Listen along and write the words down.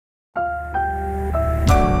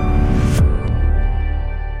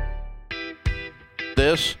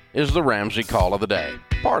This is the Ramsey Call of the Day,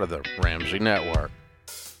 part of the Ramsey Network.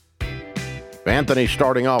 Anthony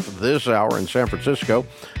starting off this hour in San Francisco.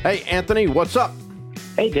 Hey, Anthony, what's up?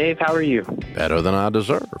 Hey, Dave, how are you? Better than I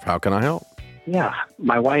deserve. How can I help? Yeah,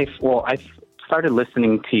 my wife, I started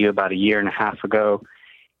listening to you about a year and a half ago,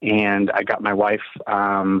 and I got my wife,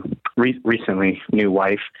 recently, new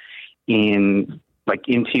wife, into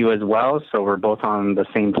you as well. So we're both on the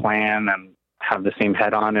same plan and have the same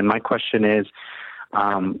head on. And my question is,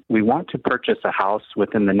 we want to purchase a house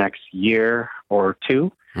within the next year or two.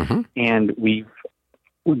 Mm-hmm. And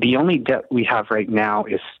the only debt we have right now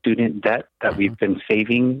is student debt that we've been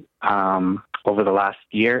saving over the last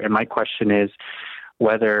year. And my question is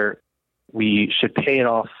whether we should pay it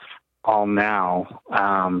off all now,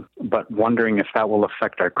 but wondering if that will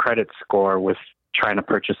affect our credit score with trying to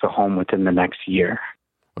purchase a home within the next year.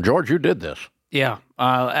 Well, George, you did this. Yeah.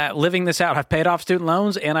 Living this out, I've paid off student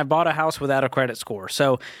loans and I bought a house without a credit score.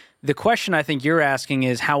 So the question I think you're asking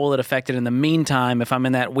is how will it affect it in the meantime if I'm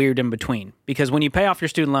in that weird in between? Because when you pay off your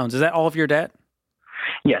student loans, is that all of your debt?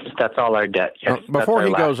 Yes, that's all our debt. Yes, before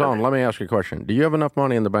he goes on, let me ask you a question. Do you have enough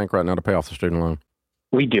money in the bank right now to pay off the student loan?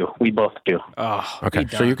 We do. We both do. Oh, okay.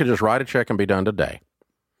 So you could just write a check and be done today.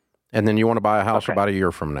 And then you want to buy a house about a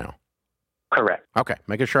year from now. Correct. Okay.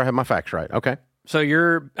 Making sure I have my facts right. Okay. So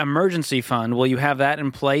your emergency fund, will you have that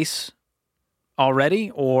in place already,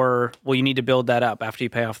 or will you need to build that up after you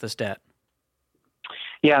pay off this debt?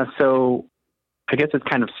 Yeah, so I guess it's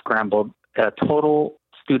kind of scrambled. Total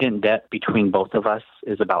student debt between both of us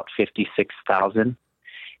is about $56,000,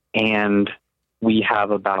 and we have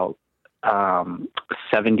about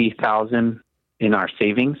 $70,000 in our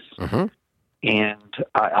savings. Mm-hmm. And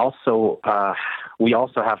we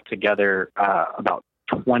also have together about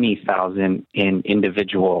 $20,000 in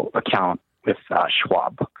individual account with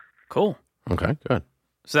Schwab. Cool. Okay, good.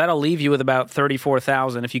 So that'll leave you with about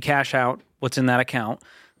 $34,000 if you cash out what's in that account.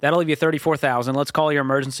 That'll leave you $34,000. Let's call your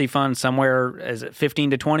emergency fund somewhere, is it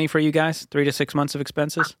 15 to 20 for you guys? 3 to 6 months of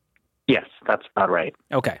expenses? Yes, that's about right.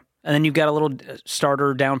 Okay. And then you've got a little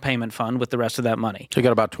starter down payment fund with the rest of that money. So you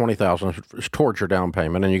got about $20,000 towards your down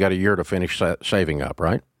payment, and you got a year to finish saving up,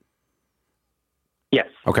 right? Yes.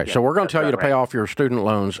 Okay, yes, so we're going to tell you to right. pay off your student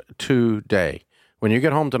loans today. When you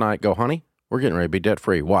get home tonight, go, honey, we're getting ready to be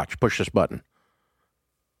debt-free. Watch, push this button.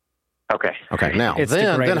 Okay. Okay, now,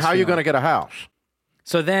 then how are you going to get a house?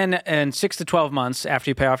 So then in 6 to 12 months after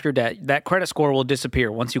you pay off your debt, that credit score will disappear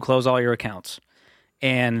once you close all your accounts.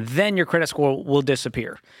 And then your credit score will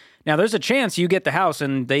disappear. Now, there's a chance you get the house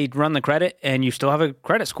and they run the credit and you still have a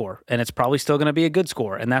credit score, and it's probably still going to be a good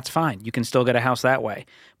score, and that's fine. You can still get a house that way.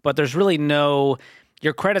 But there's really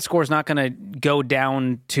your credit score is not going to go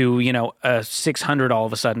down to, a 600 all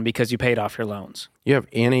of a sudden because you paid off your loans. You have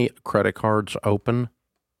any credit cards open?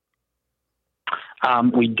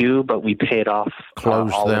 We do, but we pay it off.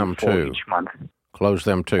 Close them too. Each month. Close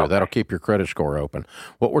them too. Okay. That'll keep your credit score open.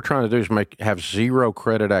 What we're trying to do is have zero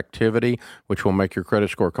credit activity, which will make your credit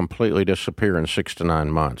score completely disappear in 6 to 9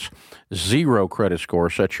 months. Zero credit score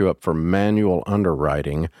sets you up for manual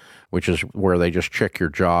underwriting, which is where they just check your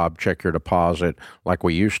job, check your deposit, like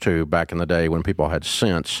we used to back in the day when people had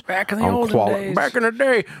sense. Back in the olden days. Back in the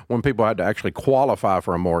day when people had to actually qualify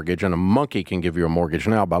for a mortgage, and a monkey can give you a mortgage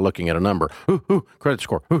now by looking at a number. Credit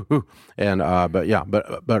score. And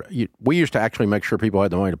we used to actually make sure people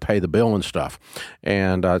had the money to pay the bill and stuff.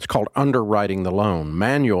 And it's called underwriting the loan.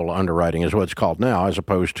 Manual underwriting is what it's called now, as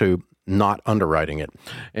opposed to not underwriting it.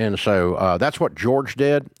 And so that's what George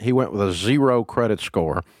did. He went with a zero credit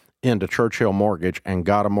score into Churchill Mortgage and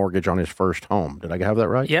got a mortgage on his first home. Did I have that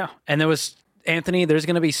right? Yeah. And Anthony, there's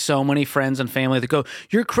going to be so many friends and family that go,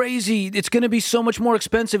 you're crazy. It's going to be so much more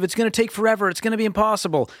expensive. It's going to take forever. It's going to be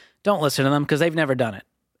impossible. Don't listen to them because they've never done it.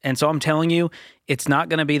 And so I'm telling you, it's not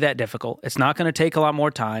going to be that difficult. It's not going to take a lot more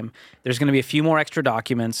time. There's going to be a few more extra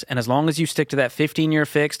documents. And as long as you stick to that 15-year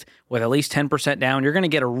fixed with at least 10% down, you're going to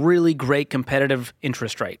get a really great competitive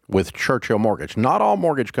interest rate. With Churchill Mortgage. Not all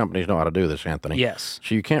mortgage companies know how to do this, Anthony. Yes.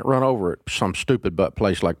 So you can't run over at some stupid butt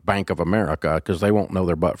place like Bank of America because they won't know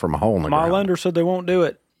their butt from a hole in the ground. My lender said they won't do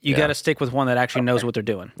it. You got to stick with one that actually knows what they're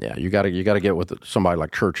doing. Yeah, you got to get with somebody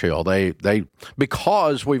like Churchill. They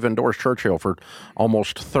because we've endorsed Churchill for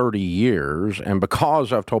almost 30 years, and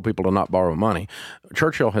because I've told people to not borrow money,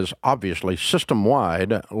 Churchill has obviously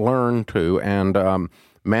system-wide learned to and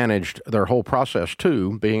managed their whole process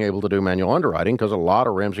to being able to do manual underwriting because a lot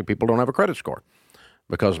of Ramsey people don't have a credit score.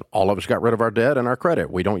 Because all of us got rid of our debt and our credit.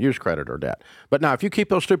 We don't use credit or debt. But now, if you keep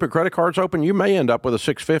those stupid credit cards open, you may end up with a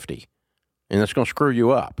 650. And that's going to screw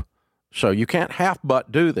you up. So you can't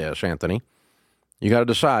half-butt do this, Anthony. You got to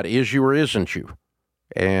decide, is you or isn't you?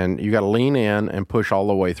 and you got to lean in and push all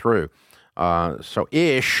the way through. So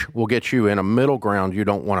ish will get you in a middle ground you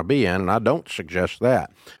don't want to be in, and I don't suggest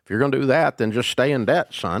that. If you're going to do that, then just stay in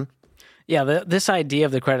debt, son. Yeah, this idea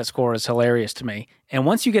of the credit score is hilarious to me. And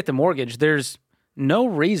once you get the mortgage, there's no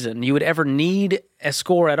reason you would ever need a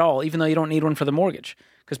score at all, even though you don't need one for the mortgage.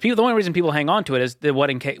 Because the only reason people hang on to it is the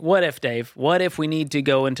what if, Dave? What if we need to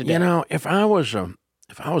go into debt? You know, if I was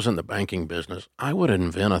in the banking business, I would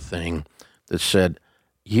invent a thing that said,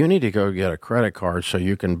 you need to go get a credit card so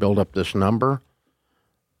you can build up this number,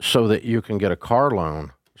 so that you can get a car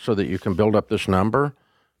loan, so that you can build up this number,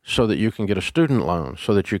 so that you can get a student loan,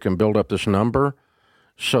 so that you can build up this number,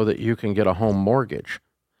 so that you can get a home mortgage.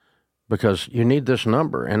 Because you need this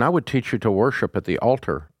number. And I would teach you to worship at the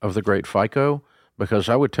altar of the great FICO, because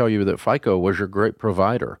I would tell you that FICO was your great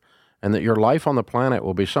provider, and that your life on the planet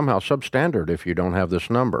will be somehow substandard if you don't have this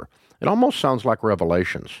number. It almost sounds like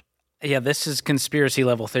Revelations. Yeah, this is conspiracy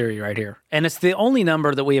level theory right here. And it's the only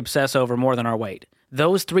number that we obsess over more than our weight.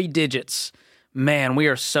 Those 3 digits, man, we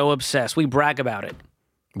are so obsessed. We brag about it.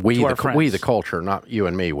 We, the culture, not you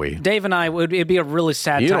and me, we. Dave and I, it'd be a really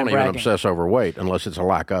sad You time don't even bragging. obsess over weight unless it's a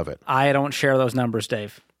lack of it. I don't share those numbers,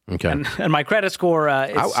 Dave. Okay. And my credit score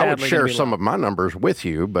is I would share some of my numbers with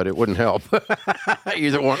you, but it wouldn't help.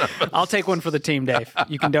 Either one of us. I'll take one for the team, Dave.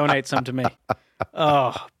 You can donate some to me.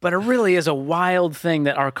 Oh, but it really is a wild thing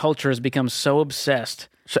that our culture has become so obsessed.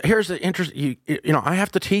 So here's the interest. You know, I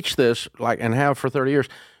have to teach this, and have for 30 years.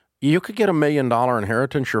 You could get $1 million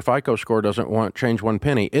inheritance. Your FICO score doesn't change one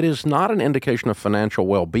penny. It is not an indication of financial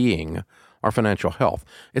well-being or financial health.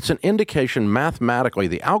 It's an indication mathematically.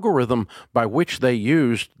 The algorithm by which they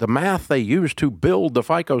used, the math they used to build the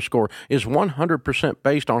FICO score is 100%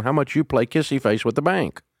 based on how much you play kissy face with the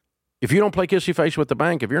bank. If you don't play kissy face with the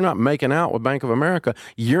bank, if you're not making out with Bank of America,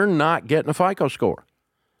 you're not getting a FICO score.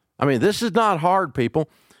 I mean, this is not hard, people.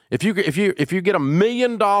 If you get $1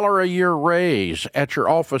 million a year raise at your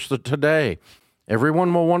office today,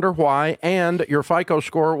 everyone will wonder why, and your FICO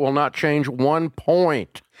score will not change 1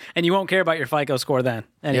 point. And you won't care about your FICO score then.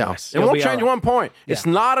 Anyways, It won't change 1 point. Yeah. It's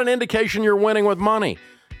not an indication you're winning with money.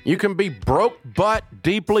 You can be broke but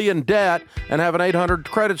deeply in debt and have an 800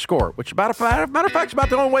 credit score, which, matter of fact, is about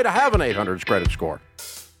the only way to have an 800 credit score.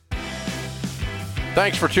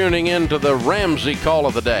 Thanks for tuning in to the Ramsey Call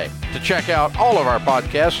of the Day. To check out all of our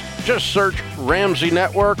podcasts, just search Ramsey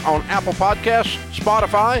Network on Apple Podcasts,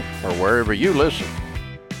 Spotify, or wherever you listen.